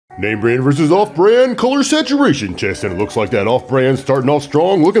Name brand versus off-brand color saturation test, and it looks like that off-brand starting off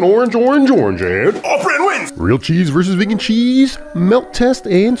strong, looking orange, and off-brand wins! Real cheese versus vegan cheese, melt test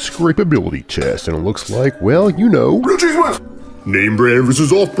and scrapability test, and it looks like, well, you know, real cheese wins! Name brand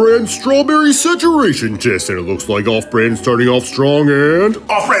versus off-brand strawberry saturation test, and it looks like off-brand starting off strong and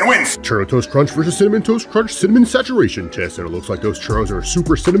off-brand wins! Churro Toast Crunch versus Cinnamon Toast Crunch cinnamon saturation test, and it looks like those churros are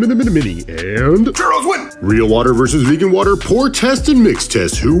super cinnamon mini and churros win! Real water versus vegan water pour test and mix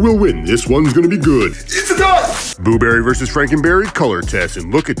test. Who will win? This one's gonna be good. It's a tie! Blueberry versus Frankenberry color test,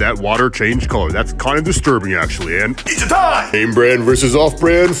 and look at that water change color. That's kind of disturbing actually, and it's a tie! Name brand versus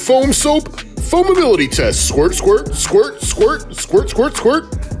off-brand foam soap foamability test. Squirt, squirt, squirt, squirt, squirt, squirt,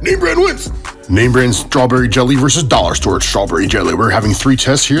 squirt. Name brand wins. Name brand strawberry jelly versus dollar store strawberry jelly. We're having 3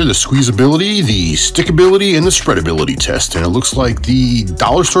 tests here: the squeezability, the stickability, and the spreadability test. And it looks like the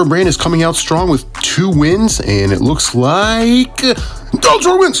dollar store brand is coming out strong with 2 wins, and it looks like dollar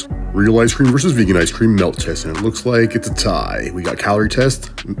store wins. Real ice cream versus vegan ice cream melt test, and it looks like it's a tie. We got calorie test,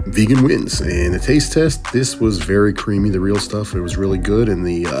 vegan wins, and the taste test. This was very creamy, the real stuff. It was really good, and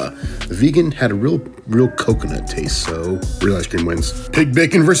the vegan had a real coconut taste, so real ice cream wins. Pig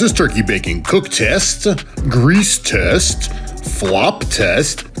bacon versus turkey bacon, cook test, grease test, flop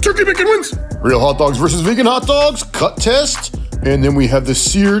test, turkey bacon wins. Real hot dogs versus vegan hot dogs, cut test, and then we have the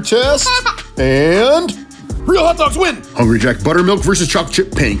sear test, and real hot dogs win! Hungry Jack buttermilk versus chocolate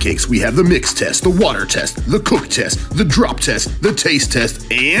chip pancakes. We have the mix test, the water test, the cook test, the drop test, the taste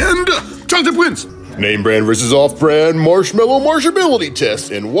test, and chocolate chip wins! Name brand versus off-brand marshmallow marshability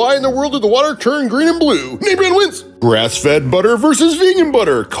test. And why in the world did the water turn green and blue? Name brand wins! Grass-fed butter versus vegan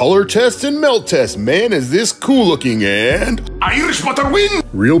butter. Color test and melt test. Man, is this cool looking, and Irish butter win!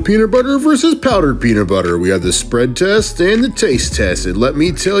 Real peanut butter versus powdered peanut butter. We have the spread test and the taste test. And let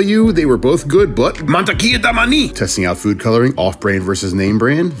me tell you, they were both good, but mantequilla da maní. Testing out food coloring, off-brand versus name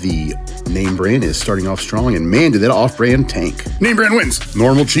brand. The name brand is starting off strong, and man, did that off-brand tank. Name brand wins.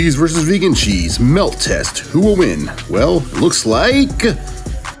 Normal cheese versus vegan cheese. Melt test. Who will win? Well, it looks like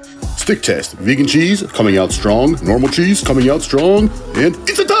stick test. Vegan cheese coming out strong. Normal cheese coming out strong. And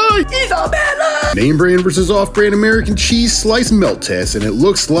it's a tie! Isabella! Name brand versus off-brand American cheese slice melt test. And it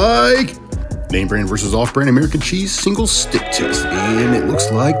looks like name brand versus off-brand American cheese single stick test. And it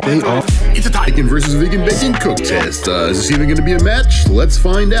looks like they are it's a tie! Bacon versus vegan bacon cook test. Is this even going to be a match? Let's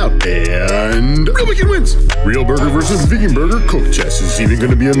find out. And real bacon wins! Real burger versus vegan burger cook test. Is this even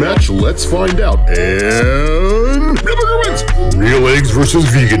going to be a match? Let's find out. And real burger wins! Real eggs versus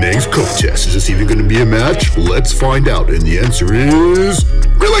vegan eggs cook test. Is this even going to be a match? Let's find out. And the answer is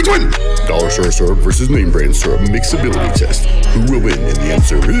real eggs win! Dollar store syrup versus name brand syrup mixability test. Who will win? And the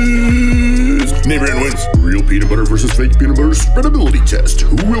answer is name brand wins. Real peanut butter versus fake peanut butter spreadability test.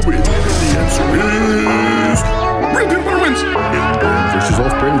 Who will win? And the answer is real peanut butter wins. Name brand versus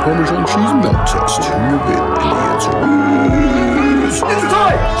off-brand Parmesan cheese melt test. Who will win? And the answer is it's a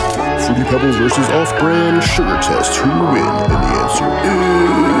tie! Fruity Pebbles versus off-brand sugar test. Who will win? And the answer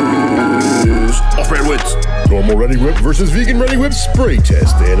is off-brand wins. Normal Ready Whip versus vegan Ready Whip spray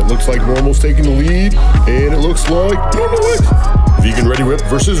test. And it looks like Normal's taking the lead. And it looks like Normal wins. Vegan Ready Whip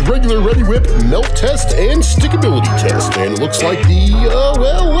versus regular Ready Whip melt test and stickability test. And it looks like the,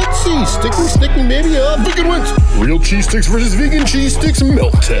 well, let's see. Sticking, maybe, vegan wins. Real cheese sticks versus vegan cheese sticks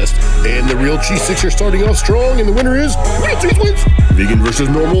melt test. And the real cheese sticks are starting off strong, and the winner is real cheese wins. Vegan versus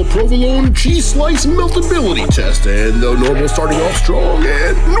normal provolone cheese slice meltability test. And the normal starting off strong,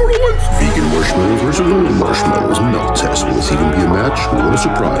 and normal wins. Vegan marshmallows versus normal marshmallows melt test. Will this even be a match? What a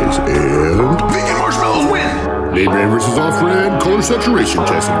surprise. And vegan marshmallows win. Name brand versus off-brand color saturation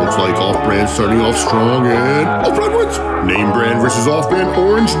test. It looks like off-brand starting off strong, and off-brand wins. Name brand versus off-brand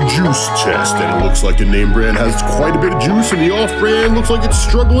orange juice test. And it looks like the name brand has quite a bit of juice, and the off-brand looks like it's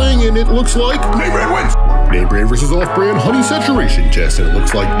struggling, and it looks like name brand wins. Name brand versus off-brand honey saturation test. And it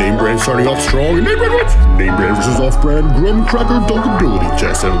looks like name brand starting off strong, and name brand wins. Name brand versus off-brand graham cracker dunkability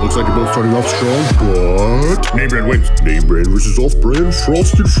test. And it looks like they're both starting off strong, but name brand wins. Name brand versus off-brand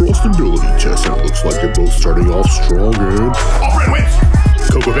frostability test. And it looks like they're both starting off strong, and off-brand wins.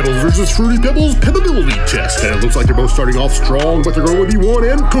 Cocoa Pebbles versus Fruity Pebbles Pebability test. And it looks like they're both starting off strong, but they're going to be one,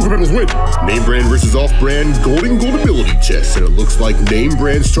 and Cocoa Pebbles win. Name brand versus off-brand Goldability test. And it looks like name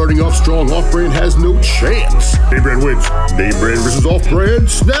brand starting off strong, off-brand has no chance. Name brand wins. Name brand versus off-brand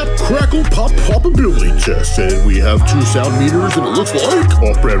Snap Crackle Popability test. And we have 2 sound meters, and it looks like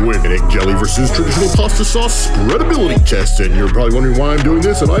off-brand win. And egg jelly versus traditional pasta sauce spreadability test. And you're probably wondering why I'm doing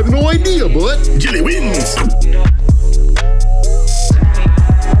this, and I have no idea, but jelly wins.